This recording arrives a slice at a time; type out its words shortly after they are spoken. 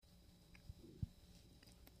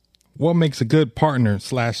what makes a good partner /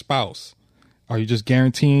 spouse? Are you just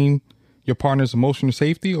guaranteeing your partner's emotional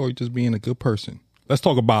safety, or are you just being a good person? Let's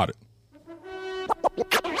talk about it.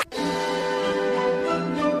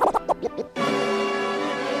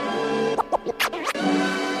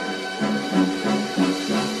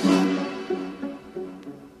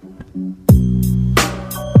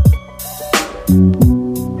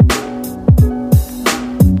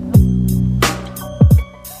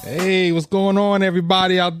 Hey, what's going on,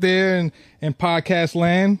 everybody out there in podcast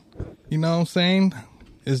land? You know what I'm saying?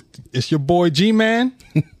 It's your boy G-Man.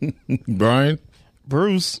 Brian.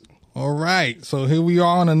 Bruce. All right. So here we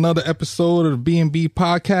are on another episode of the B&B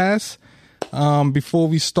podcast. Before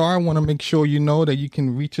we start, I want to make sure you know that you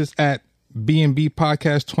can reach us at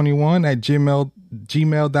bnbpodcast21 at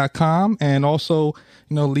gmail.com. And also,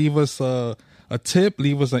 leave us a tip,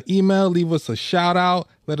 leave us an email, leave us a shout out.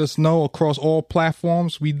 Let us know across all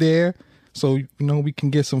platforms. We there. So, we can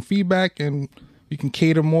get some feedback and we can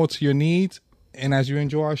cater more to your needs. And as you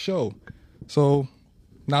enjoy our show. So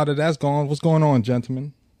now that that's gone, what's going on,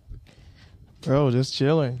 gentlemen? Bro, just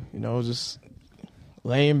chilling, just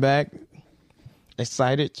laying back,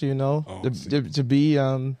 excited, to be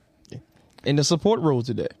in the support role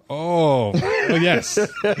today. Oh, well, yes.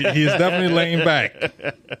 He is definitely laying back.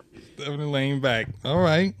 Definitely laying back. All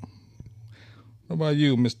right. What about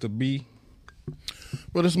you, Mr. B?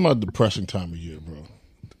 Well, this is my depressing time of year, bro.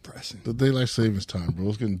 Depressing. The daylight savings time, bro.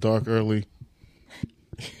 It's getting dark early.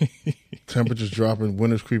 Temperatures dropping.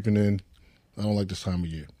 Winter's creeping in. I don't like this time of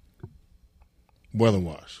year.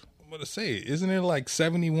 Weather-wise. I'm going to say, isn't it like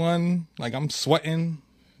 71? Like I'm sweating.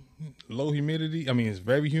 Low humidity. I mean, it's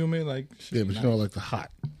very humid. Like yeah, but I like the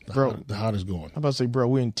hot. The hot is going. I'm about to say, bro,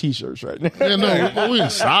 we're in t-shirts right now. Yeah, no, we're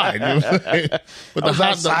inside. But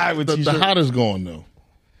the hot is going though.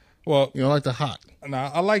 Well, I like the hot.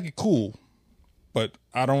 Now I like it cool, but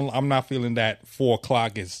I'm not feeling that 4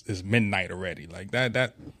 o'clock is midnight already. Like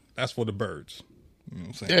that's for the birds. You know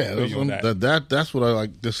what I'm saying? Yeah, that's what I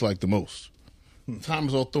dislike the most. Time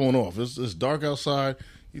is all thrown off. It's dark outside.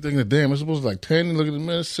 You thinking, damn, it's supposed to be like 10, and look at the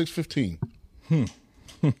minute, 6:15.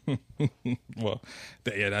 Well,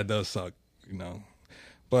 that does suck,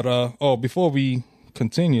 But before we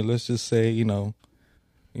continue, let's just say, the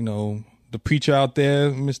preacher out there,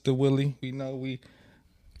 Mr. Willie,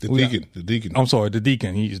 the deacon. I'm sorry, the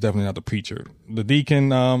deacon. He's definitely not the preacher. The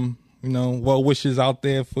deacon, well wishes out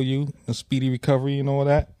there for you, a speedy recovery and all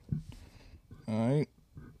that. All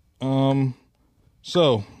right.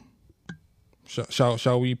 So,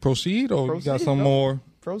 shall we proceed, or you got some more?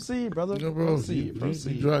 Proceed, brother. Yeah, bro.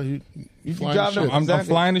 Proceed. You drive them. I'm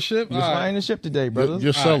flying the ship. You're flying the ship today, brother.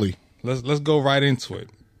 You're Sully. Right. Let's go right into it.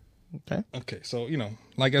 Okay. So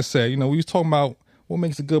like I said, we was talking about what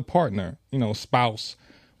makes a good partner. Spouse,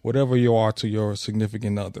 whatever you are to your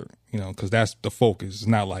significant other. Because that's the focus. It's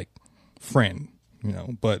not like friend.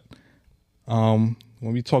 But when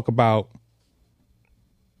we talk about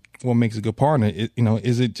what makes a good partner,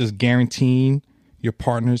 is it just guaranteeing your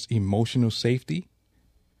partner's emotional safety?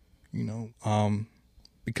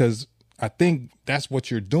 Because I think that's what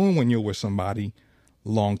you're doing when you're with somebody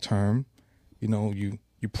long term. You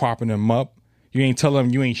propping them up. You ain't telling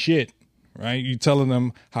them you ain't shit, right? You telling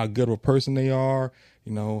them how good of a person they are,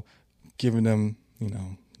 giving them,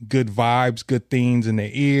 good vibes, good things in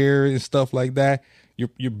their ear and stuff like that.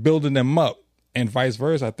 You're building them up, and vice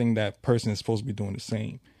versa. I think that person is supposed to be doing the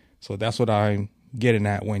same. So that's what I'm getting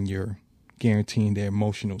at when you're guaranteeing their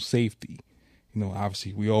emotional safety.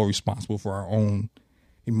 Obviously we all responsible for our own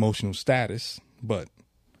emotional status, but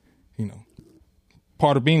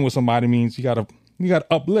part of being with somebody means you gotta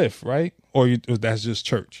uplift, right? Or that's just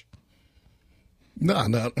church. No.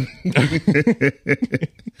 No,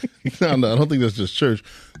 I don't think that's just church.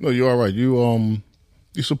 No, you're all right. You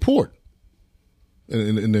support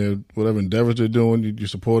in their whatever endeavors they're doing. You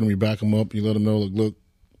support them. You back them up. You let them know, look,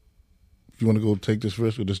 if you want to go take this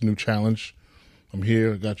risk or this new challenge, I'm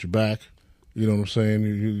here. I got your back. You know what I'm saying?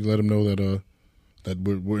 You let them know that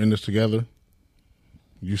we're in this together.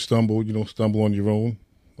 You stumble, you don't stumble on your own.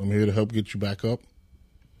 I'm here to help get you back up.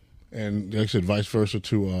 And like I said, vice versa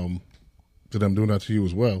to them doing that to you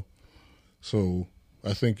as well. So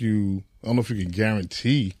I think I don't know if you can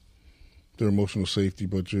guarantee their emotional safety,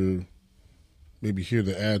 but you're maybe here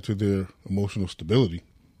to add to their emotional stability.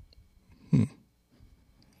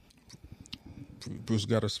 Bruce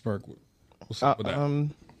got a smirk. What's up with that?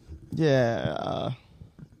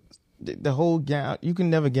 The whole you can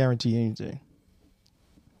never guarantee anything.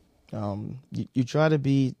 You try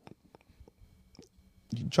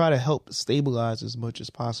to help stabilize as much as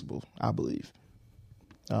possible, I believe.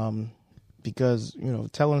 Because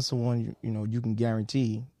telling someone you can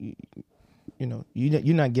guarantee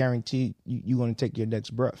you're not guaranteed you're going to take your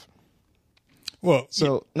next breath. Well,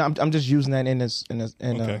 So no, I'm just using that in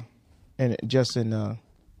Okay. just in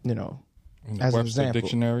in the as an Webster example.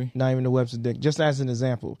 Dictionary. Not even the Webster Dictionary, just as an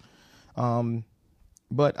example.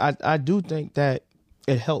 But I do think that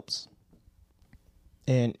it helps,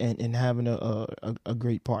 and having a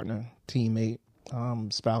great partner, teammate,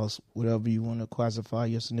 spouse, whatever you want to classify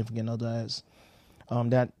your significant other as,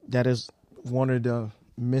 that is one of the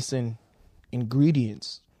missing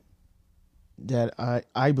ingredients that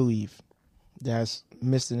I believe that's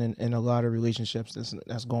missing in a lot of relationships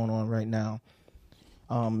that's going on right now.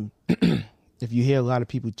 If you hear a lot of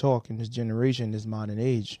people talk in this generation, this modern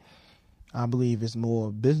age, I believe it's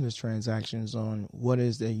more business transactions on what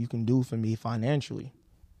is that you can do for me financially.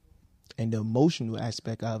 And the emotional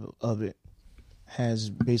aspect of it has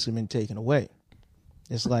basically been taken away.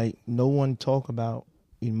 It's like no one talk about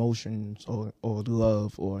emotions or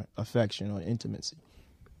love or affection or intimacy.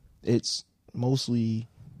 It's mostly,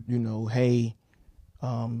 hey,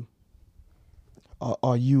 are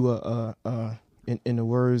you in the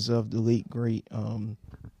words of the late great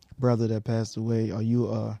brother that passed away, are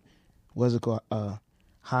you what's it called,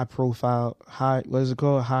 high profile, high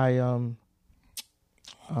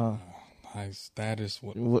High status.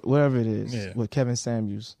 whatever it is, Yeah. with Kevin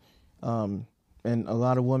Samuels. And a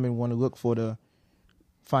lot of women want to look for the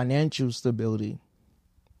financial stability.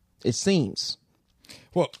 It seems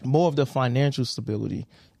Well, more of the financial stability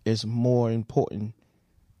is more important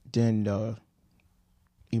than the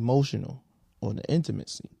emotional or the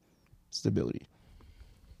intimacy stability.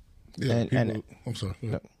 Yeah, And- I'm sorry. Go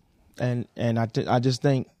ahead. And I just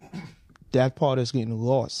think that part is getting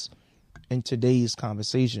lost in today's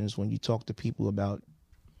conversations when you talk to people about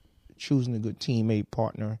choosing a good teammate,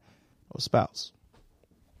 partner, or spouse.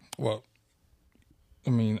 well, I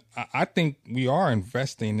mean, I think we are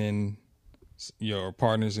investing in your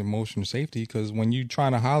partner's emotional safety, because when you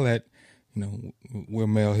trying to holler at, we're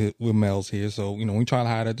males here, so when you try to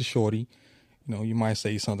holler at the shorty, you might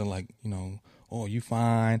say something like, oh, you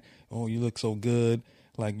fine, oh, you look so good,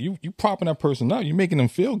 like you propping that person up, you making them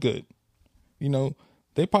feel good.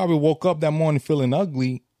 They probably woke up that morning feeling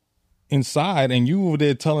ugly inside, and you were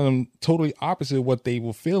there telling them totally opposite of what they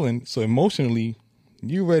were feeling. So emotionally,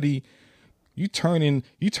 you turning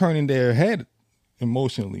their head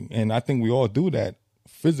emotionally. And I think we all do that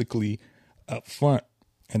physically up front.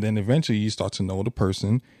 And then eventually you start to know the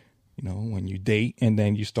person, when you date, and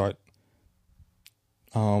then you start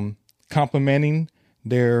complimenting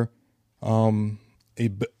their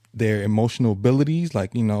emotional abilities.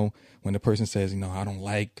 Like, when the person says, I don't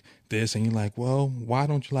like this, and you're like, well, why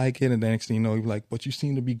don't you like it? And the next thing you know, you're like, but you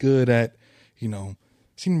seem to be good at, seem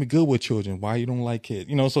to be good with children. Why you don't like it?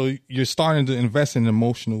 So you're starting to invest in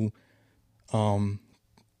emotional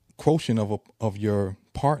quotient of your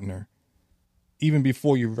partner even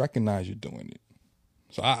before you recognize you're doing it.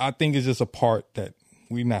 So I think it's just a part that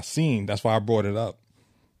we're not seeing. That's why I brought it up.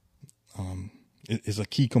 It's a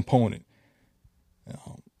key component.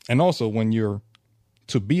 And also, when you're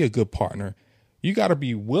to be a good partner, you got to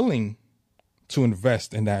be willing to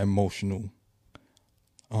invest in that emotional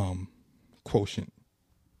quotient.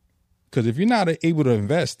 Because if you're not able to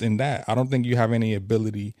invest in that, I don't think you have any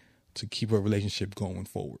ability to keep a relationship going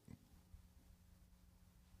forward.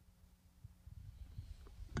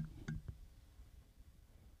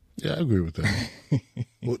 Yeah, I agree with that.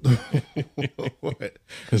 What?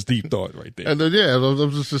 That's deep thought right there. And then, I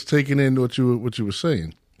was just taking in what you were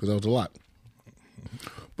saying, because that was a lot.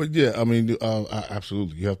 But yeah, I mean,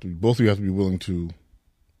 absolutely, both of you have to be willing to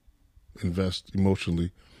invest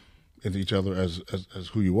emotionally into each other as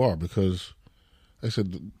who you are, because, like I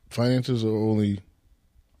said, finances are only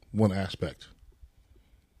one aspect,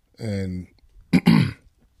 and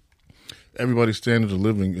everybody's standards of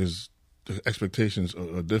living expectations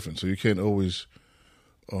are different, so you can't always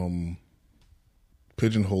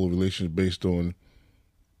pigeonhole a relationship based on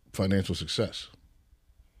financial success,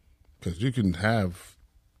 because you can have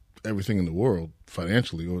everything in the world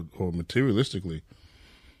financially or materialistically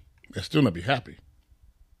and still not be happy.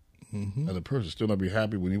 Mm-hmm. As a person, still not be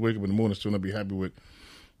happy when you wake up in the morning, still not be happy with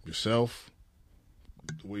yourself,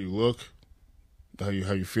 the way you look, how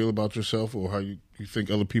you feel about yourself, or how you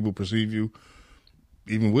think other people perceive you,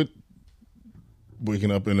 even with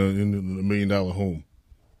waking up in a $1 million home,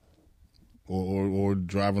 or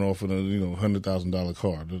driving off in a $100,000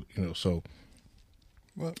 car, So,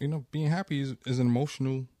 well, being happy is an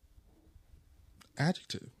emotional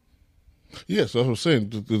adjective. Yes, that's what I'm saying.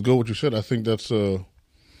 To go with what you said, I think that's a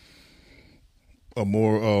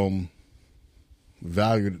more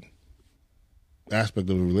valued aspect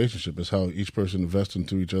of a relationship, is how each person invests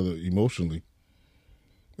into each other emotionally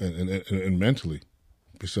and mentally.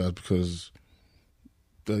 Besides, because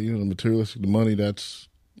the materialistic, the money, that's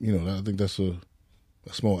I think that's a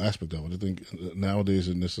small aspect of it. I think nowadays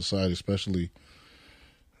in this society, especially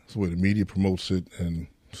the way the media promotes it and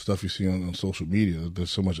stuff you see on social media,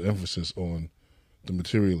 there's so much emphasis on the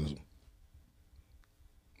materialism,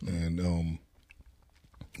 and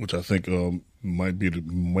which I think might be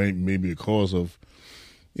a cause of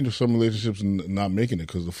some relationships not making it,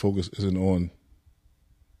 because the focus isn't on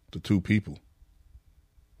the two people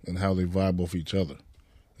and how they vibe off each other.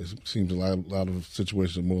 It seems a lot of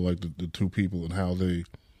situations are more like the two people and how they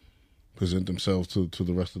present themselves to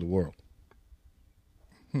the rest of the world.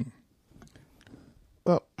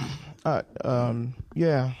 Well,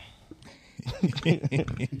 yeah.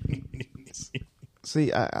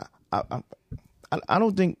 See, I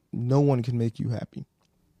don't think no one can make you happy.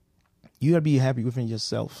 You gotta be happy within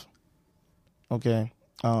yourself. Okay?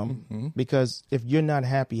 Because if you're not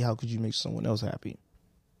happy, how could you make someone else happy?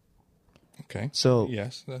 Okay. So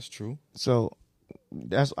yes, that's true. So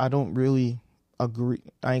I don't really agree.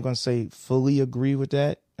 I ain't gonna say fully agree with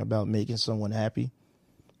that about making someone happy.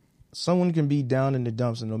 Someone can be down in the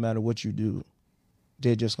dumps, and no matter what you do,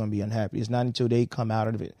 they're just gonna be unhappy. It's not until they come out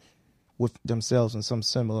of it with themselves in some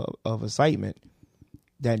similar of excitement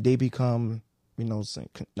that they become,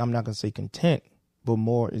 I'm not gonna say content, but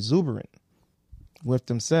more exuberant with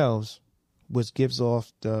themselves, which gives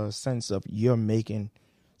off the sense of you're making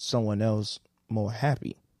someone else more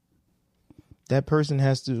happy. That person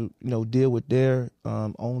has to, deal with their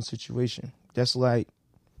own situation. That's like,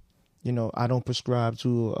 I don't prescribe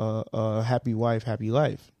to a happy wife, happy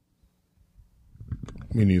life.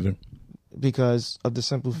 Me neither. Because of the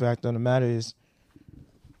simple fact of the matter is,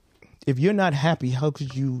 if you're not happy, how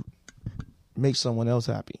could you make someone else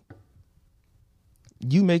happy?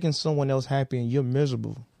 You making someone else happy and you're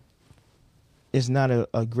miserable is not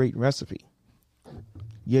a great recipe.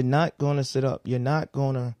 You're not going to sit up. You're not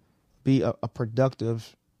going to be a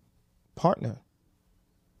productive partner,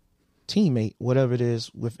 teammate, whatever it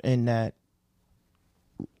is within that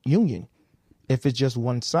union, if it's just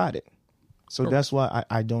one-sided. So that's why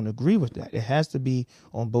I don't agree with that. It has to be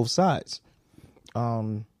on both sides.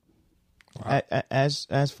 Wow.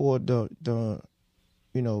 As for the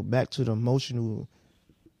back to the emotional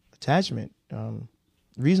attachment, the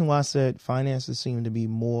reason why I said finances seem to be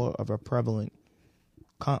more of a prevalent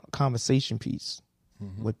conversation piece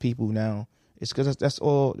with people now is because that's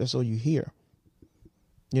all you hear.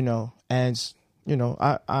 I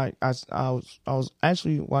was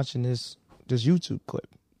actually watching this YouTube clip,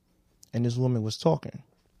 and this woman was talking,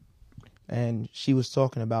 and she was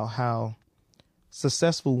talking about how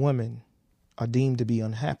successful women are deemed to be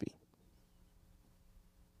unhappy.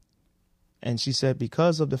 And she said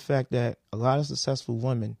because of the fact that a lot of successful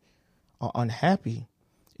women are unhappy,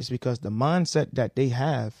 it's because the mindset that they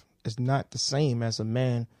have is not the same as a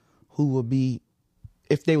man who would be,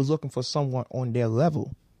 if they was looking for someone on their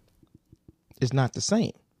level, it's not the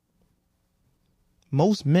same.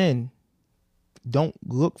 Most men don't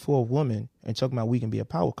look for a woman and talking about we can be a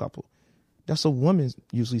power couple. That's a woman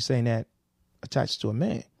usually saying that attached to a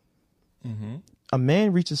man. Mm-hmm. A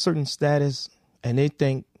man reaches a certain status and they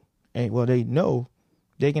think, they know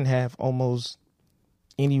they can have almost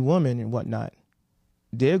any woman and whatnot.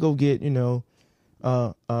 They'll go get,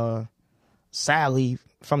 Sally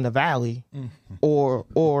from the valley, mm-hmm. or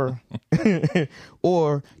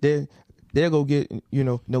or they'll go get,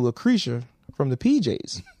 Lucretia from the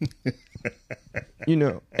PJs.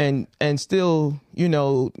 And still,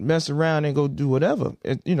 mess around and go do whatever.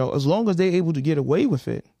 And, as long as they're able to get away with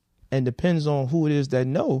it, and depends on who it is that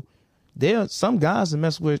know. There are some guys that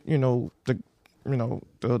mess with, the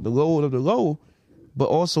low of the low, but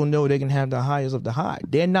also know they can have the highest of the high.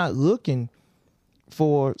 They're not looking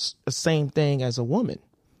for the same thing as a woman.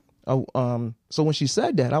 So when she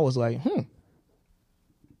said that, I was like,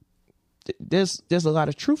 there's a lot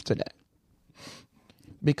of truth to that.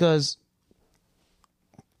 Because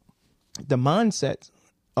the mindset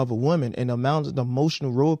of a woman and the amount of the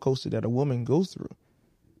emotional roller coaster that a woman goes through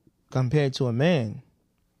compared to a man,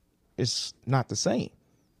 it's not the same.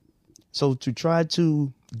 So to try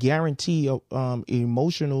to guarantee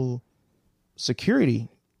emotional security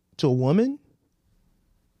to a woman,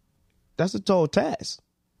 that's a tall task.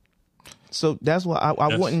 So that's why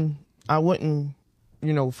I wouldn't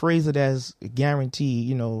phrase it as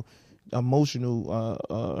guarantee,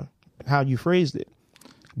 emotional how you phrased it.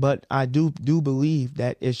 But I do believe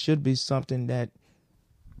that it should be something that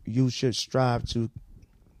you should strive to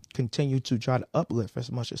continue to try to uplift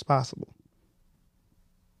as much as possible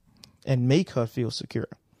and make her feel secure.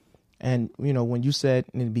 And, when you said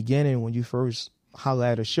in the beginning, when you first holler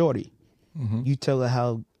at a shorty. You tell her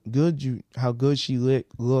how good she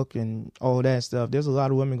look and all that stuff. There's a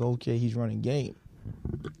lot of women go, okay, he's running game.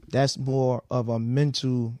 That's more of a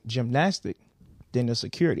mental gymnastic than a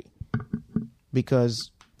security,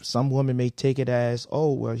 because some women may take it as,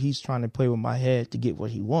 oh, well, he's trying to play with my head to get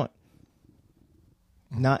what he want.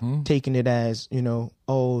 Not taking it as,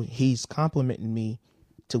 oh, he's complimenting me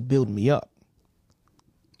to build me up.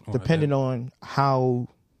 Depending on how.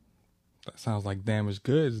 That sounds like damaged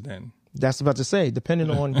goods then. That's about to say,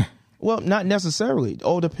 depending on, well, not necessarily. It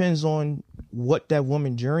all depends on what that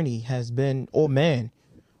woman journey has been, or man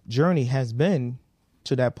journey has been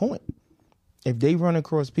to that point. If they run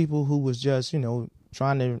across people who was just,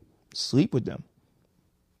 trying to sleep with them,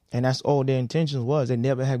 and that's all their intentions was, they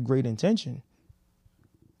never had great intention.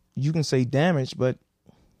 You can say damage, but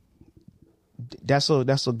that's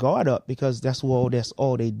a guard up, because that's all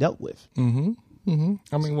they dealt with. I mean,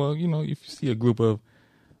 well, if you see a group of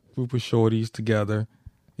shorties together,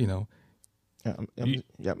 I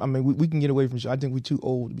mean, we can get away from. I think we're too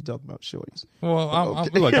old to be talking about shorties. Well, I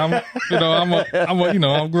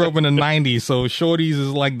grew up in the '90s, so shorties is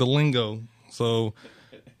like the lingo. So,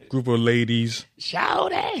 group of ladies,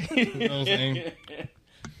 shorty. You know what I'm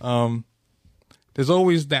saying? There's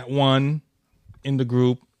always that one in the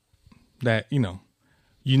group that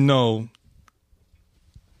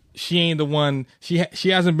she ain't the one. She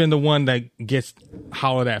hasn't been the one that gets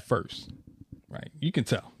hollered at first. Right, you can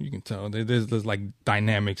tell. There's like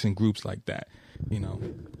dynamics in groups like that,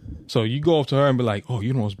 So you go up to her and be like, "Oh,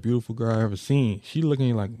 you're the most beautiful girl I ever seen." She looking at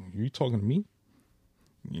you like, "Are you talking to me?"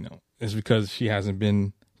 It's because she hasn't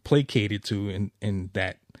been placated to in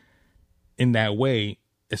that way,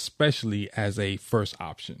 especially as a first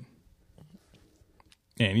option.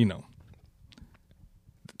 And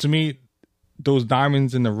to me, those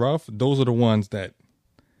diamonds in the rough, those are the ones that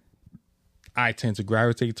I tend to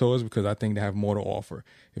gravitate towards, because I think they have more to offer.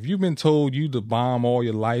 If you've been told you the bomb all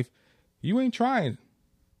your life, you ain't trying.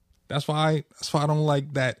 That's why I don't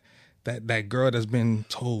like that girl that's been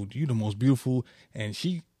told you the most beautiful, and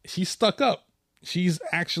she's stuck up. It's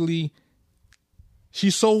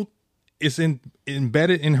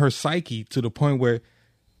embedded in her psyche to the point where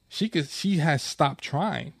she has stopped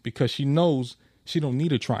trying, because she knows she don't need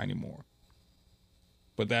to try anymore.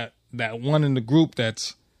 But that one in the group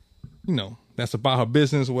that's that's about her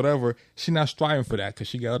business or whatever, she's not striving for that because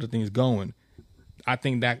she got other things going. I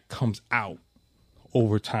think that comes out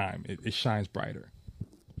over time. It shines brighter.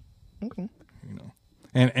 Okay.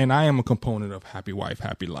 And I am a component of happy wife,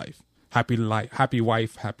 happy life. Happy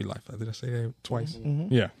wife, happy life. Did I say that twice?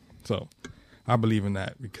 Mm-hmm. Yeah. So I believe in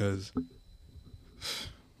that, because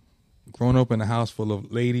growing up in a house full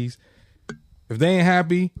of ladies, if they ain't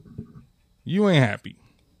happy, you ain't happy.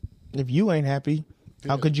 If you ain't happy,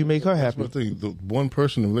 how could you make her happy? That's my thing. The one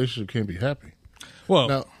person in a relationship can't be happy. Well,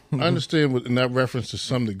 now I understand in that reference to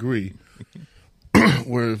some degree,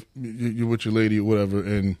 where you're with your lady or whatever,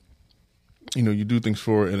 and you do things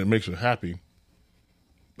for her and it makes her happy.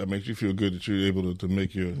 That makes you feel good that you're able to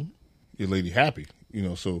make your lady happy.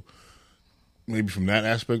 So maybe from that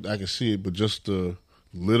aspect I can see it, but just the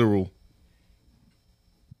literal,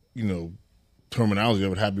 terminology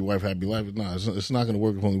of it, happy wife, happy life, it's not going to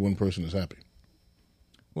work if only one person is happy.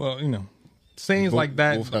 Well, sayings like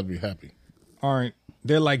that both have to be happy.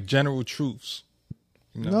 They're like general truths.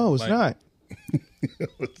 No, it's not.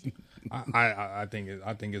 I think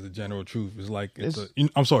it's a general truth. It's like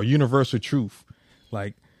universal truth.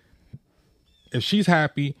 Like, if she's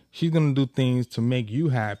happy, she's gonna do things to make you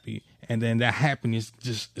happy, and then that happiness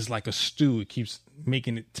just is like a stew. It keeps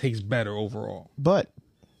making it taste better overall. But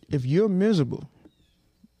if you're miserable,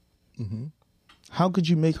 how could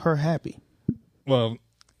you make her happy? Well,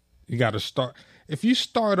 you got to start. If you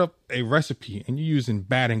start up a recipe and you're using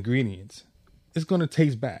bad ingredients, it's going to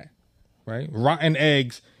taste bad, right? Rotten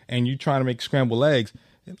eggs, and you trying to make scrambled eggs.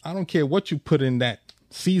 I don't care what you put in that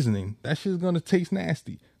seasoning. That shit's going to taste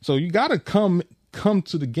nasty. So you got to come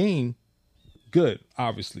to the game good,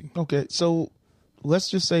 obviously. Okay, so let's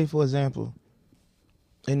just say, for example,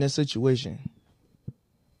 in this situation,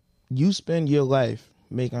 you spend your life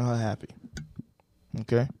making her happy,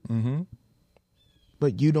 okay? Mm-hmm.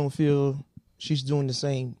 But you don't feel she's doing the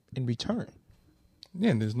same in return. Yeah,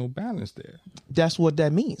 and there's no balance there. That's what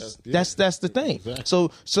that means. That's the thing. Exactly.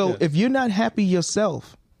 So if you're not happy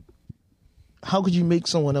yourself, how could you make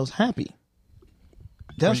someone else happy?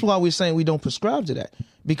 That's why we're saying we don't prescribe to that.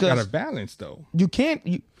 Because you got to balance, though. You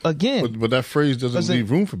can't, again. But that phrase doesn't leave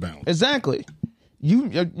room for balance. Exactly.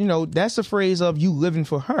 That's a phrase of you living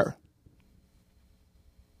for her.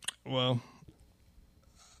 Well,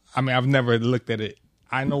 I mean, I've never looked at it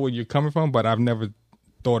I know where you're coming from, but I've never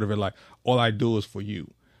thought of it like all I do is for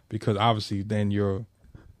you, because obviously then you're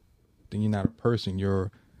not a person.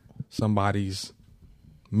 You're somebody's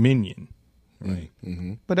minion, right?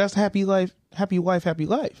 Mm-hmm. But that's happy life, happy wife, happy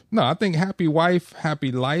life. No, I think happy wife,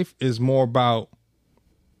 happy life is more about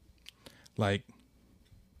like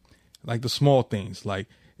the small things. Like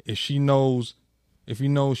if you know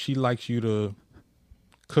she likes you to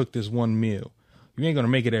cook this one meal, you ain't gonna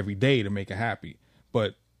make it every day to make her happy,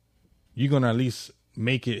 but you're gonna at least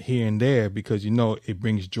make it here and there because you know it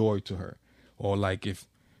brings joy to her. Or like if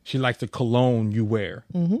she likes the cologne you wear,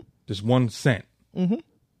 just 1 cent. You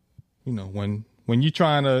know, when you're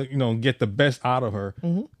trying to, you know, get the best out of her,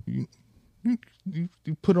 you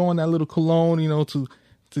put on that little cologne, you know, to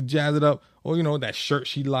jazz it up, or you know, that shirt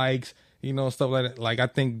she likes, you know, stuff like that. Like I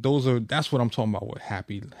think that's what I'm talking about with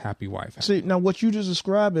happy wife. See, now what you just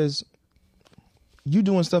described is you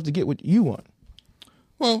doing stuff to get what you want.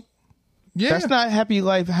 Well, yeah, That's not happy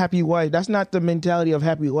life, happy wife. That's not the mentality of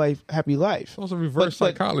happy life, happy life. also reverse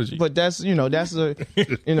psychology. But that's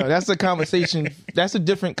that's a conversation. That's a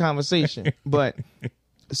different conversation. But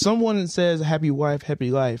someone says happy wife, happy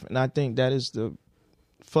life, and I think that is the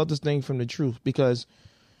furthest thing from the truth, because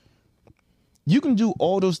you can do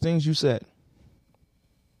all those things you said.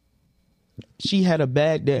 She had a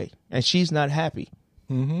bad day and she's not happy.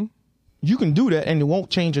 Mm-hmm. You can do that and it won't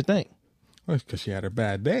change a thing. Because she had a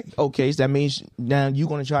bad day. Okay, so that means now you're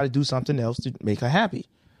going to try to do something else to make her happy.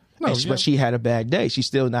 No, But she had a bad day. She's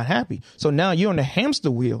still not happy. So now you're on the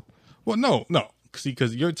hamster wheel. Well, no. See,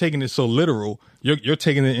 because you're taking it so literal. You're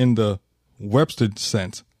taking it in the Webster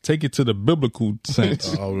sense. Take it to the biblical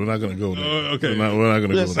sense. Oh, we're not going to go there. Okay. We're not going to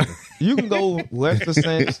go Listen, there. you can go Webster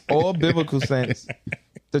sense or biblical sense.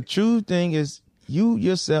 The true thing is you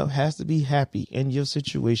yourself has to be happy in your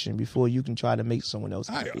situation before you can try to make someone else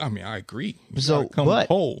happy. I mean, I agree. You So, gotta come but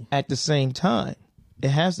whole. at the same time, it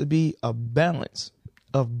has to be a balance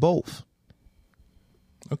of both.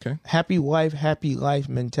 Okay. Happy wife, happy life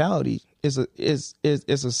mentality is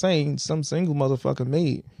a saying some single motherfucker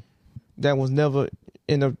made that was never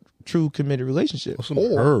in a true committed relationship, Some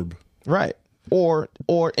herb. right? Or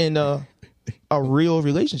in a real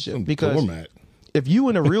relationship, because Doormat. if you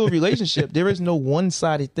in a real relationship, there is no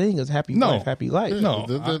one-sided thing as happy No. wife, happy life. No.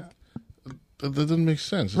 That doesn't make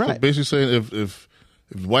sense. It's Right. like basically saying if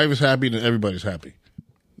the wife is happy, then everybody's happy.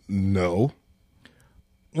 No.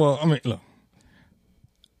 Well, I mean, look.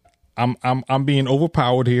 I'm being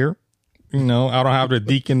overpowered here. You know, I don't have the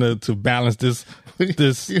deacon to balance this.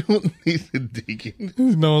 You don't need a deacon.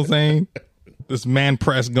 You know what I'm saying? This man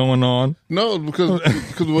press going on. No, because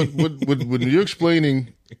when you're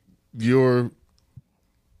explaining your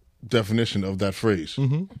definition of that phrase,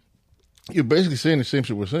 you're basically saying the same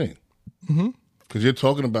shit we're saying. Because you're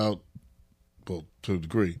talking about, well, to a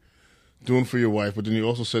degree, doing for your wife, but then you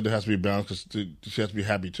also said there has to be a balance because she has to be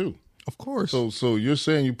happy too. Of course. So you're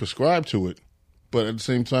saying you prescribe to it, but at the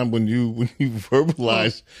same time, when you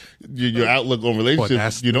verbalize your outlook on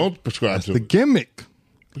relationships, you don't prescribe to the it. gimmick.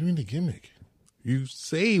 What do you mean the gimmick? You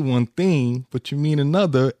say one thing, but you mean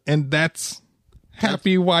another, and that's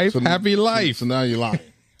happy wife, happy life. So now you're lying.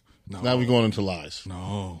 Now we're going into lies.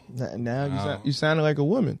 No. Now you sounding like a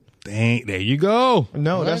woman. Dang, there you go.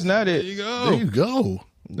 No, that's not There it. you There go. you go.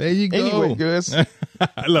 There you go. Anyway, Gus,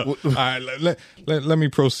 Look, all right, let me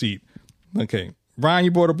proceed. Okay. Ryan,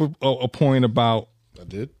 you brought up a point about, I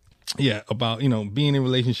did. yeah, about, you know, being in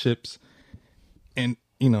relationships. And,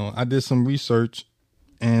 you know, I did some research,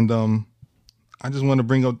 and I just want to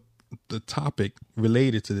bring up the topic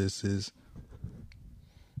related to this is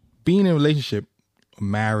being in a relationship, a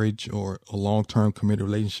marriage or a long-term committed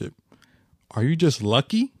relationship. Are you just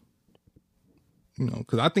lucky? You know,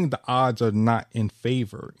 because I think the odds are not in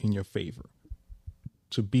your favor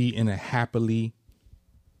to be in a happily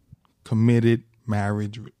committed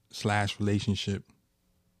marriage / relationship.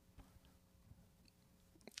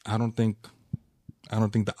 I don't think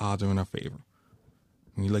the odds are in our favor.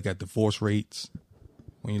 When you look at divorce rates,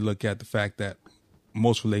 when you look at the fact that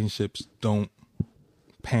most relationships don't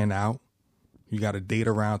pan out, you got to date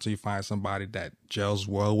around till you find somebody that gels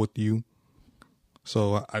well with you.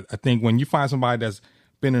 So I think when you find somebody that's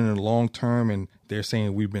been in a long term and they're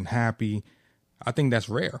saying we've been happy, I think that's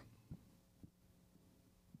rare.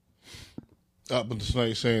 But it's not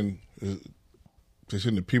you're saying they're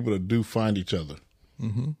saying the people that do find each other.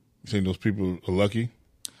 Mm-hmm. You're saying those people are lucky.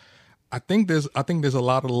 I think there's a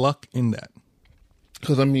lot of luck in that.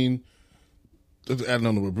 Because I mean, adding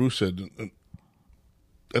on to what Bruce said,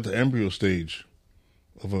 at the embryo stage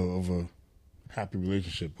of a happy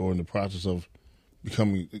relationship, or in the process of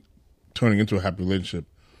turning into a happy relationship,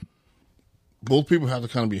 both people have to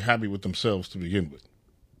kind of be happy with themselves to begin with.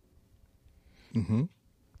 Mm-hmm.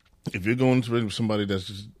 If you're going to with somebody that's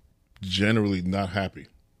just generally not happy,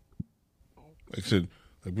 like I said,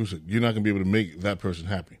 like Bruce said, you're not going to be able to make that person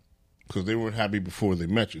happy because they weren't happy before they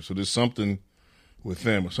met you. So there's something with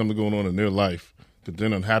them or something going on in their life that they're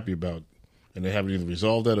not happy about, and they haven't either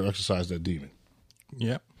resolved that or exercised that demon.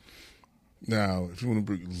 Yep. Now, if you want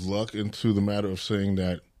to bring luck into the matter of saying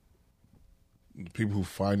that the people who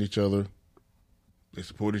find each other, they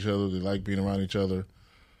support each other, they like being around each other,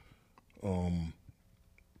 they're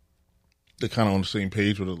kind of on the same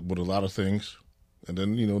page with a lot of things, and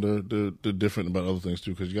then they're different about other things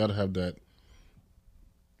too, because you got to have that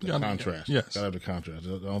contrast. Yes, got to have the contrast.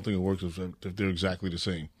 I don't think it works if they're exactly the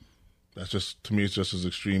same. That's just, to me, it's just as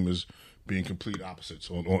extreme as being complete opposites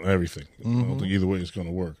on everything. Mm-hmm. I don't think either way it's going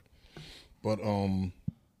to work. But I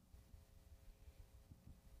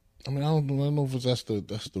don't know if that's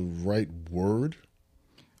the right word,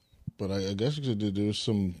 but I guess there's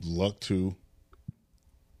some luck to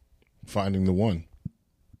finding the one.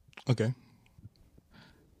 Okay.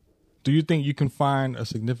 Do you think you can find a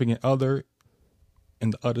significant other in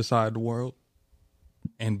the other side of the world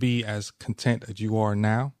and be as content as you are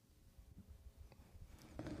now?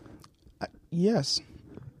 Yes.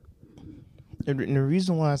 And the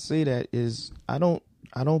reason why I say that is I don't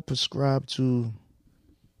prescribe to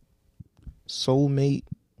soulmate.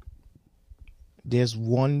 There's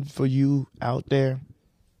one for you out there.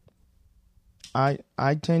 I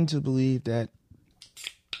tend to believe that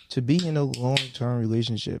to be in a long-term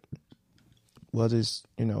relationship, whether it's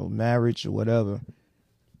marriage or whatever,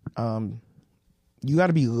 you have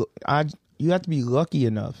to be lucky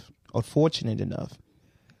enough or fortunate enough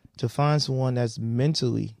to find someone that's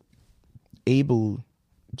mentally able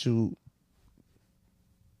to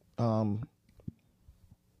go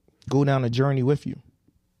down a journey with you.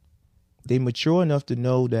 They mature enough to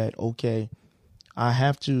know that, okay, I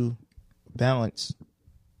have to balance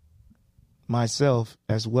myself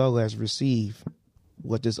as well as receive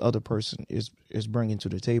what this other person is bringing to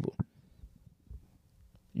the table.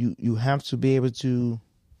 You have to be able to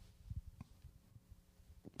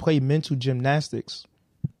play mental gymnastics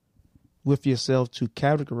with yourself to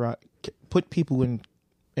put people in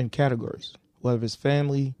categories, whether it's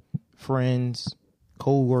family, friends,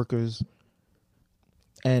 co-workers,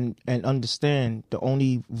 and understand the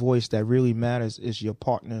only voice that really matters is your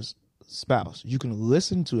partner's spouse. You can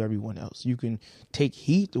listen to everyone else. You can take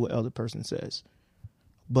heed to what the other person says.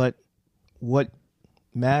 But what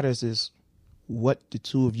matters is what the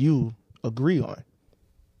two of you agree on.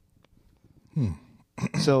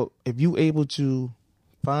 So if you're able to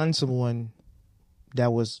find someone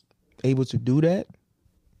that was able to do that,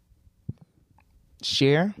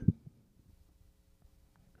 share,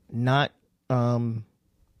 not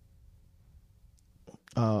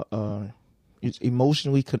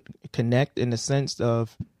emotionally connect in the sense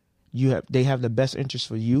of they have the best interest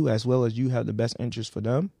for you as well as you have the best interest for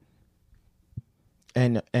them,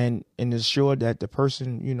 and ensure that the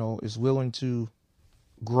person is willing to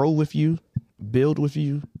grow with you, build with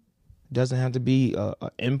you. Doesn't have to be an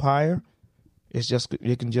empire.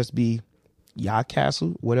 It can just be yacht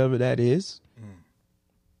castle, whatever that is.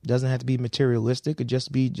 Doesn't have to be materialistic. It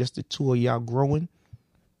just be just the two of y'all growing.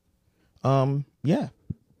 Yeah.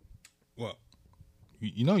 Well,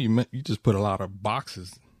 you just put a lot of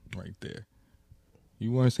boxes right there.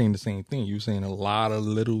 You weren't saying the same thing. You were saying a lot of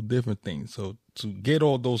little different things. So to get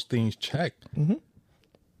all those things checked, the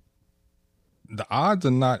odds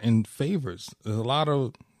are not in favors. There's a lot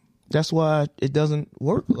of. That's why it doesn't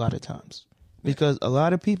work a lot of times, because a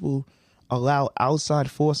lot of people allow outside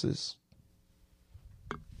forces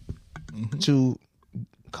to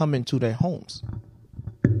come into their homes.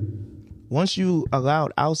 Once you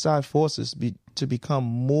allowed outside forces to become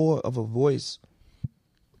more of a voice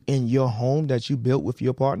in your home that you built with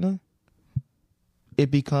your partner, it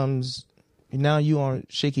becomes, now you're on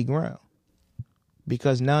shaky ground,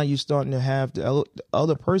 because now you're starting to have the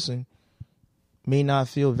other person may not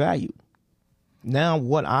feel valued. Now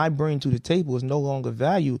what I bring to the table is no longer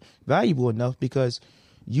valuable enough, because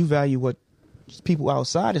you value what people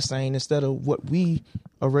outside are saying instead of what we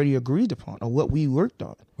already agreed upon or what we worked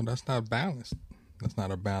on. Well, that's not balanced. That's not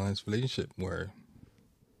a balanced relationship where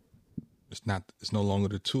it's no longer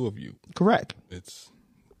the two of you. Correct. It's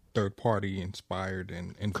third party inspired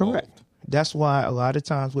and involved. Correct. That's why a lot of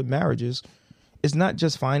times with marriages, it's not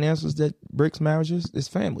just finances that breaks marriages, it's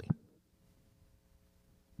family.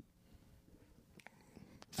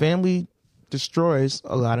 Family destroys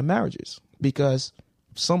a lot of marriages because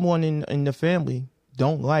someone in the family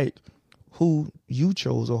don't like who you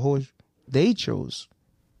chose or who they chose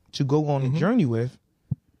to go on a journey with,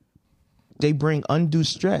 they bring undue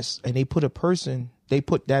stress, and they put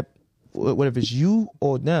that, whether it's you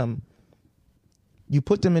or them, you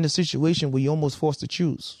put them in a situation where you're almost forced to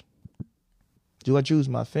choose. Do I choose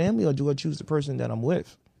my family or do I choose the person that I'm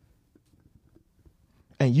with?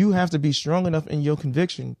 And you have to be strong enough in your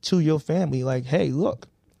conviction to your family, like, hey, look,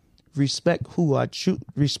 respect who I choose,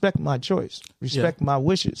 respect my choice, respect my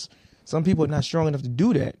wishes. Some people are not strong enough to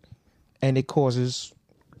do that, and it causes,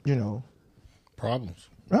 problems.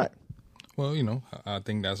 Right. Well, I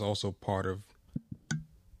think that's also part of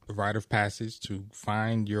the rite of passage to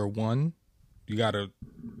find your one. You gotta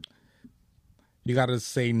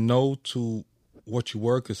say no to what you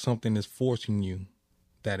were, because something is forcing you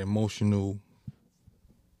that emotional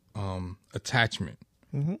attachment.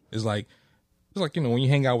 Mm-hmm. It's like when you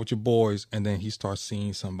hang out with your boys and then he starts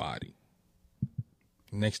seeing somebody.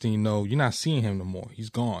 Next thing you know, you're not seeing him no more. He's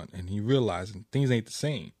gone, and he realizing things ain't the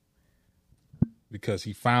same because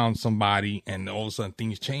he found somebody, and all of a sudden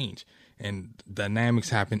things change, and dynamics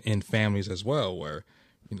happen in families as well, where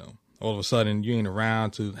all of a sudden you ain't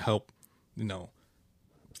around to help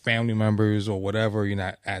family members or whatever. You're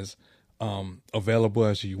not as available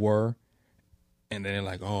as you were, and then they're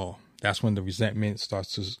like, oh, that's when the resentment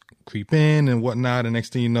starts to creep in and whatnot. And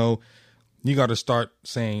next thing you know, you got to start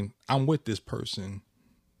saying, I'm with this person,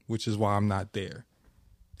 which is why I'm not there.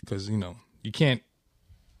 Because, you can't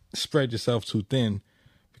spread yourself too thin,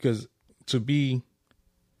 because to be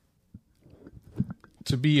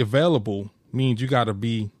available means you got to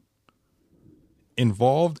be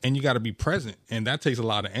involved and you got to be present. And that takes a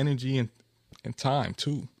lot of energy and time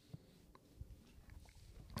too.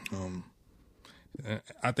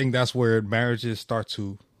 I think that's where marriages start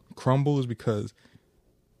to crumble, is because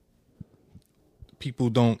people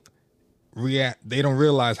don't react. They don't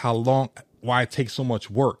realize why it takes so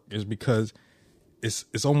much work, is because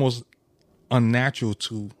it's almost unnatural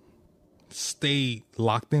to stay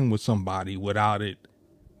locked in with somebody without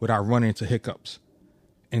running into hiccups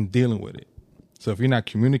and dealing with it. So if you're not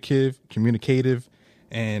communicative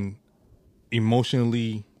and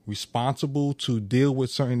emotionally responsible to deal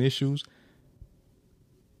with certain issues,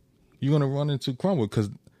 you're going to run into crumble, because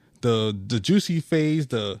the juicy phase,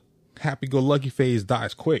 the happy-go-lucky phase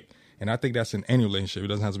dies quick. And I think that's in any relationship. It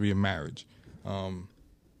doesn't have to be a marriage.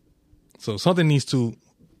 So something needs to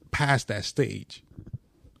pass that stage,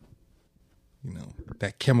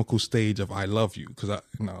 that chemical stage of I love you. Because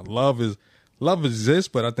love exists,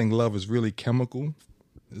 but I think love is really chemical.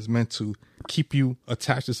 It's meant to keep you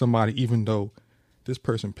attached to somebody, even though this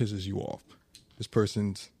person pisses you off. This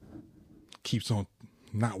person keeps on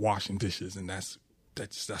not washing dishes, and that's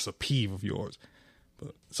a peeve of yours.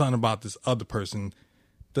 But something about this other person,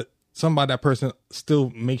 that person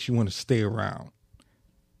still makes you want to stay around.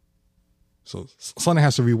 So something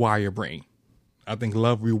has to rewire your brain. I think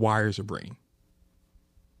love rewires your brain.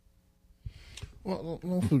 Well, I don't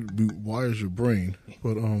know if it rewires your brain,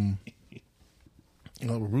 but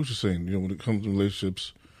what Bruce is saying, when it comes to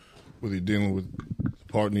relationships, whether you're dealing with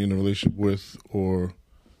a partner you're in a relationship with, or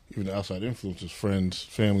even the outside influences, friends,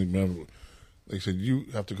 family members, they said you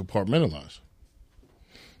have to compartmentalize.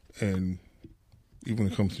 And even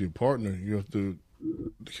when it comes to your partner, it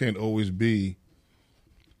can't always be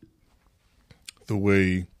the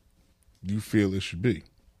way you feel it should be.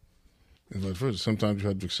 And like first, sometimes you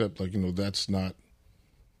have to accept, that's not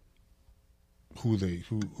who they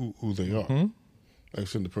are. Mm-hmm. Like I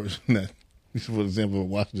said, the person that, for example,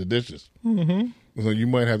 washing the dishes. Mm-hmm. So you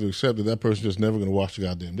might have to accept that person's just never going to wash the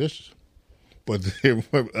goddamn dishes. But there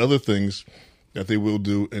are other things that they will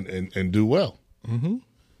do and do well. Mm-hmm.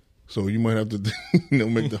 So you might have to,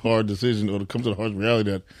 make the hard decision, or to come to the hard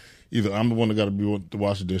reality that either I'm the one that got to be to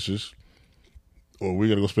wash the dishes, or we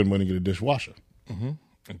got to go spend money and get a dishwasher. Mm-hmm.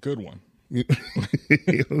 A good one. You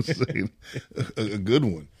know what I'm saying? A good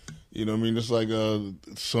one. You know what I mean? It's like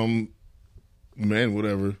some man,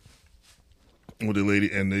 whatever, with a lady,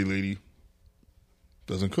 and the lady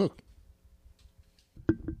doesn't cook.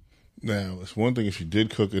 Now, it's one thing if she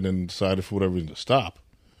did cook and then decided for whatever reason to stop.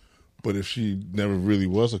 But if she never really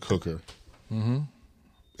was a cooker, mm-hmm.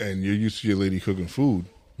 and you're used to your lady cooking food,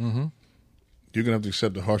 mm-hmm. you're going to have to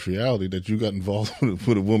accept the harsh reality that you got involved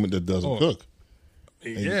with a woman that doesn't cook.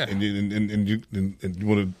 And you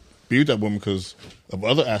want to be with that woman because of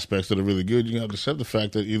other aspects that are really good. You're going to have to accept the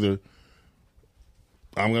fact that either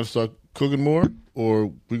I'm going to start cooking more, or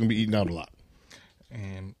we're going to be eating out a lot.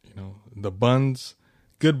 And, the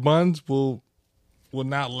good buns will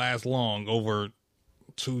not last long over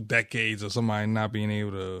 2 decades of somebody not being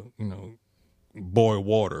able to, boil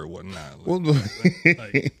water or whatnot. Well, well,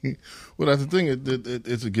 that's the thing.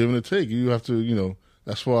 It's a give and a take. You have to,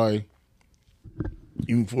 That's why,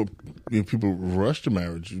 even for people rush to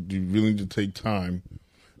marriage, you really need to take time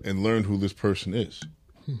and learn who this person is.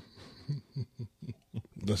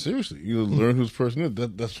 No, seriously, you learn who this person is.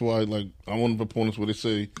 That's why, like, I'm one of the proponents where they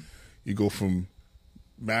say you go from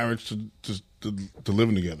marriage to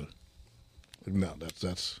living together. Like, no,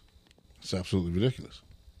 that's absolutely ridiculous.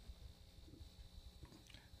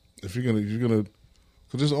 If you're gonna,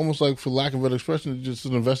 because it's almost like, for lack of a better expression, it's just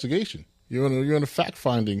an investigation. You're on a fact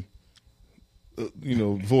finding,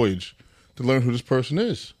 voyage to learn who this person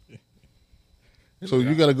is. So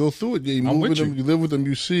you got to go through it. You move with them, you live with them,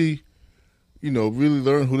 you see, really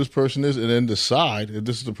learn who this person is, and then decide if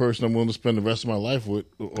this is the person I'm willing to spend the rest of my life with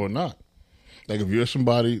or not. Like, if you're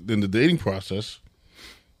somebody in the dating process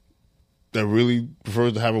that really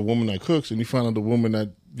prefers to have a woman that cooks, and you find out the woman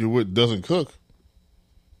that you're with doesn't cook,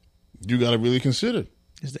 you got to really consider.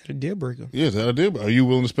 Is that a deal breaker? Yeah, is that a deal breaker? Are you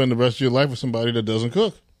willing to spend the rest of your life with somebody that doesn't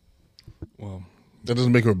cook? Well, that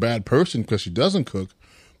doesn't make her a bad person because she doesn't cook,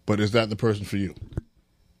 but is that the person for you?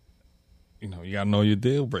 You got to know your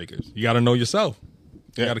deal breakers. You got to know yourself.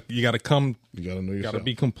 Yeah. You got to come. You got to know yourself. You got to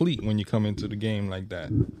be complete when you come into the game like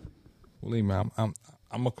that. Believe me, I'm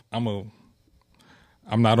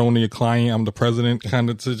not only a client, I'm the president kind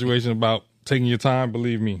of situation about taking your time.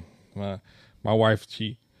 Believe me, my wife,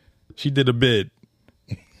 she did a bid.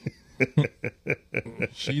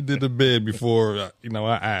 She did a bid before I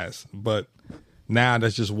asked, but now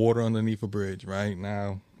that's just water underneath a bridge. Right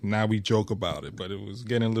now we joke about it, but it was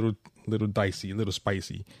getting a little dicey, a little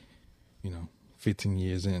spicy. 15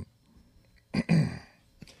 years in.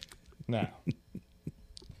 Now,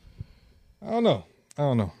 I don't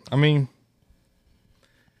know. I mean,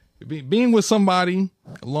 being with somebody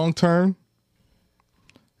long term,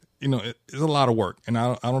 it's a lot of work, and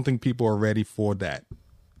I don't think people are ready for that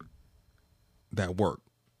work,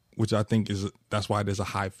 which I think that's why there's a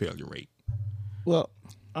high failure rate. Well,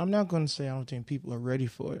 I'm not going to say I don't think people are ready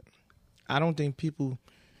for it. I don't think people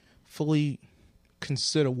fully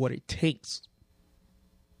consider what it takes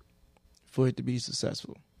for it to be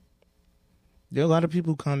successful. There are a lot of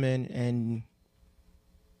people who come in and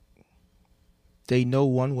they know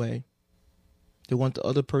one way. They want the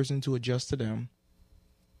other person to adjust to them,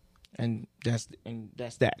 and that's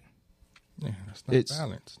that. Yeah, that's not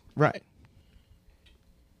balanced, right?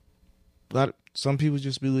 Some people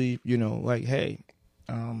just believe, like, hey,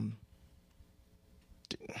 I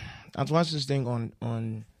was watching this thing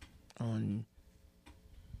on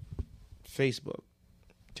Facebook,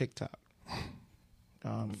 TikTok,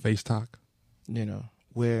 Face Talk,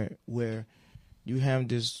 where you have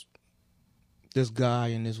this guy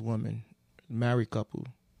and this woman, married couple,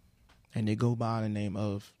 and they go by the name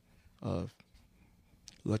of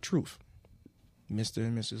LaTruth, Mr.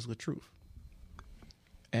 and Mrs. LaTruth,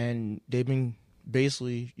 and they've been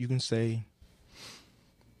basically, you can say,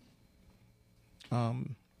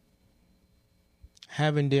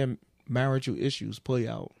 having their marital issues play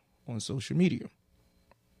out on social media.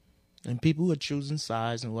 And people are choosing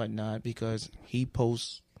sides and whatnot because he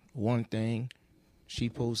posts one thing, she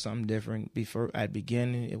posts something different. Before, at the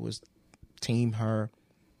beginning, it was team her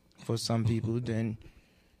for some people. Then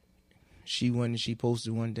she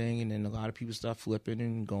posted one thing, and then a lot of people start flipping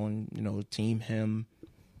and going, team him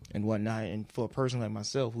and whatnot. And for a person like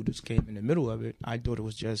myself who just came in the middle of it, I thought it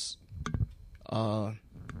was just, you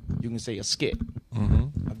can say, a skit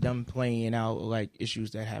of them playing out like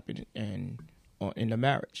issues that happened in the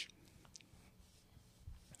marriage.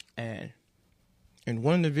 And in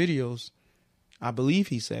one of the videos, I believe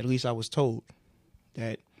he said, at least I was told,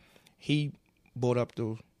 that he brought up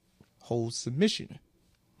the whole submission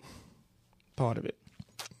part of it.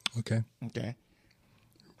 Okay.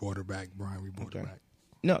 Brought her back, Brian. We brought her back.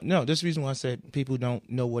 No. This is the reason why I said people don't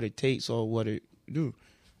know what it takes or what it do.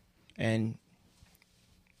 And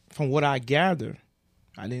from what I gather,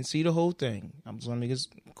 I didn't see the whole thing. I'm just going to make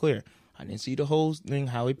it clear. I didn't see the whole thing,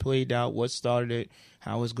 how it played out, what started it,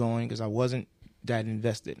 how it's going, because I wasn't that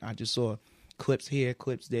invested. I just saw clips here,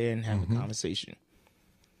 clips there, and having a conversation.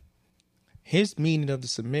 His meaning of the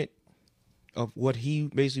submit, of what he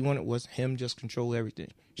basically wanted, was him just control everything.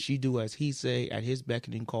 She do as he say, at his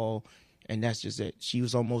beckoning call, and that's just it. She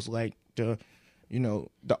was almost like the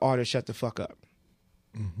artist, shut the fuck up.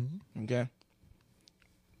 Okay?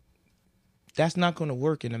 That's not going to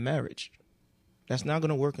work in a marriage. That's not going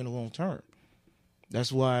to work in the long term.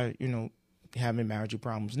 That's why, having marital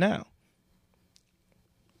problems now.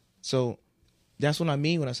 So that's what I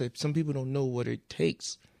mean when I say some people don't know what it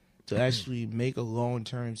takes to actually make a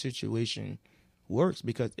long-term situation works,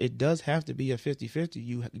 because it does have to be a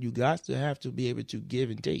 50-50. You got to have to be able to give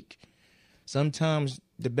and take. sometimes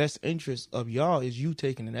the best interest of y'all is you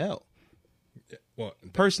taking an L. Well,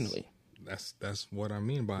 personally. That's what I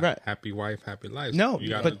mean by Right. happy wife, happy life. No, you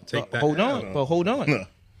gotta but take that. hold on. L. But hold on.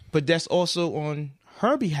 But that's also on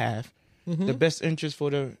her behalf. The best interest for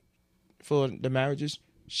the marriages.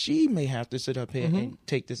 She may have to sit up here and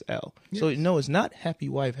take this L. So no, it's not happy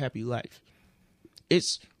wife, happy life.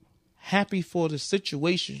 It's happy for the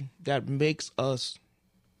situation that makes us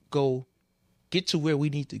get to where we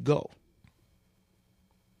need to go.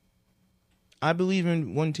 I believe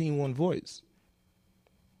in one team, one voice.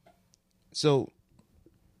 So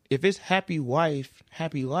if it's happy wife,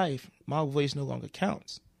 happy life, my voice no longer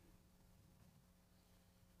counts.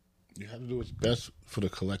 You have to do what's best for the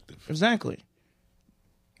collective. Exactly.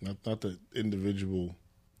 Not the individual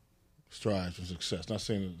strives for success. Not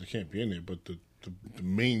saying that they can't be in there, but the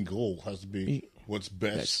main goal has to be what's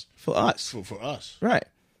best That's for us. For us. Right.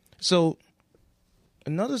 So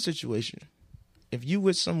another situation, if you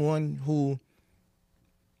with someone who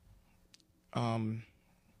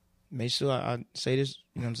make sure I say this,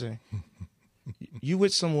 you know what I'm saying? You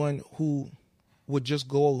with someone who would just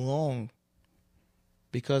go along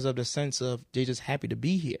because of the sense of they just happy to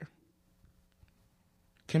be here,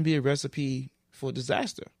 can be a recipe for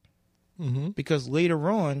disaster. Because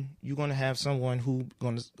later on, you're gonna have someone who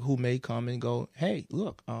may come and go, hey,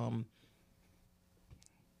 look,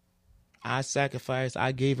 I sacrificed,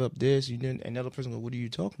 I gave up this. You didn't. Another person go, what are you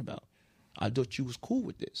talking about? I thought you was cool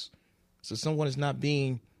with this. So someone is not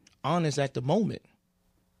being honest at the moment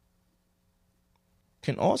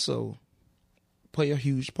can also play a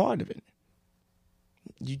huge part of it.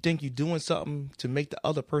 You think you're doing something to make the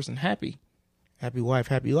other person happy wife,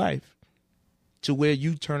 happy life, to where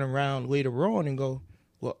you turn around later on and go,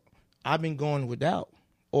 well, I've been going without,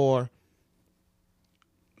 or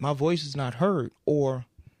my voice is not heard, or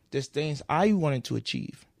there's things I wanted to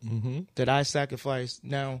achieve that I sacrificed.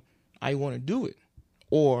 Now I want to do it.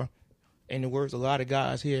 Or, in the words of a lot of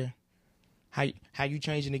guys here, how you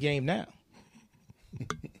changing the game now?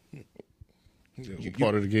 What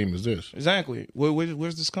part of the game is this? Exactly.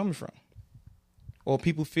 Where's this coming from? Or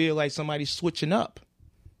people feel like somebody's switching up.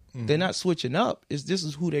 They're not switching up. This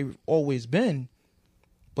is who they've always been,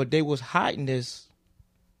 but they was hiding this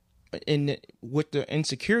with the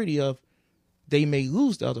insecurity of they may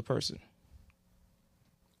lose the other person.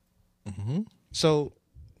 So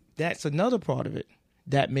that's another part of it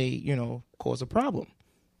that may, cause a problem.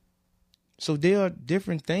 So there are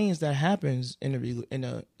different things that happens in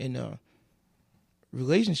a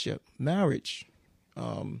relationship, marriage,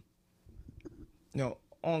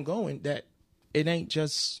 ongoing, that it ain't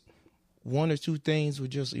just one or two things with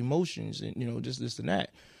just emotions and, just this and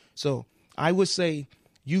that. So I would say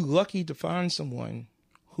you lucky to find someone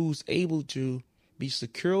who's able to be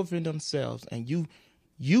secure within themselves, and you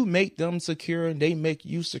make them secure and they make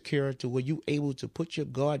you secure to where you able to put your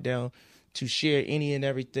guard down to share any and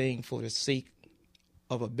everything for the sake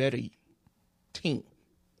of a better team.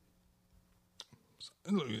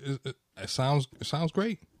 It sounds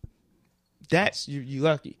great. That's you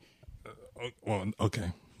lucky. Well,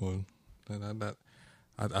 okay. Well,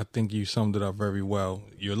 I think you summed it up very well.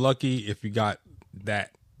 You're lucky if you got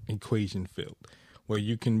that equation filled, where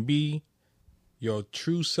you can be your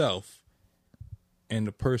true self, and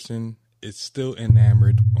the person is still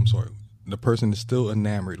enamored. The person is still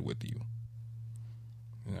enamored with you.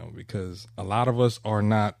 Because a lot of us are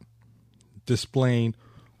not displaying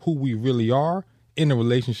who we really are in a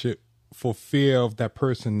relationship for fear of that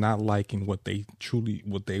person not liking what they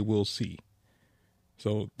will see.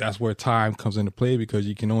 So that's where time comes into play, because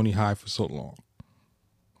you can only hide for so long.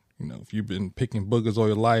 If you've been picking boogers all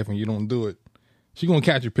your life and you don't do it, she's going to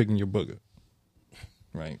catch you picking your booger.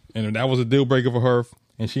 Right. And if that was a deal breaker for her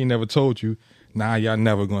and she never told you, it's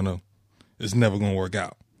never going to work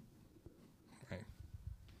out. Right.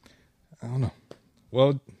 I don't know.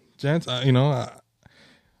 Well, gents,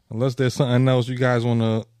 unless there's something else you guys want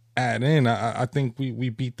to add in, I think we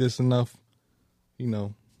beat this enough,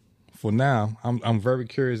 for now. I'm very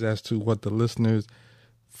curious as to what the listeners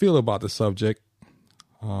feel about the subject,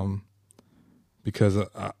 because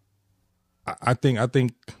I think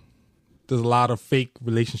there's a lot of fake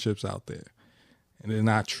relationships out there, and they're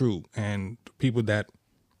not true. And people that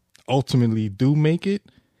ultimately do make it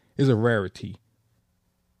is a rarity.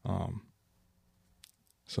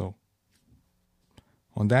 So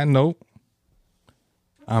on that note,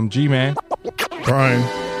 I'm G-Man.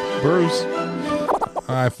 Brian. Bruce.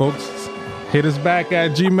 All right, folks, hit us back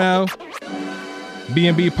at Gmail.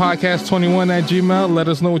 B&B Podcast 21 at Gmail. Let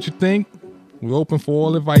us know what you think. We're open for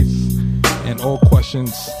all advice and all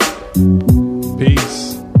questions.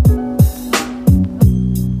 Peace.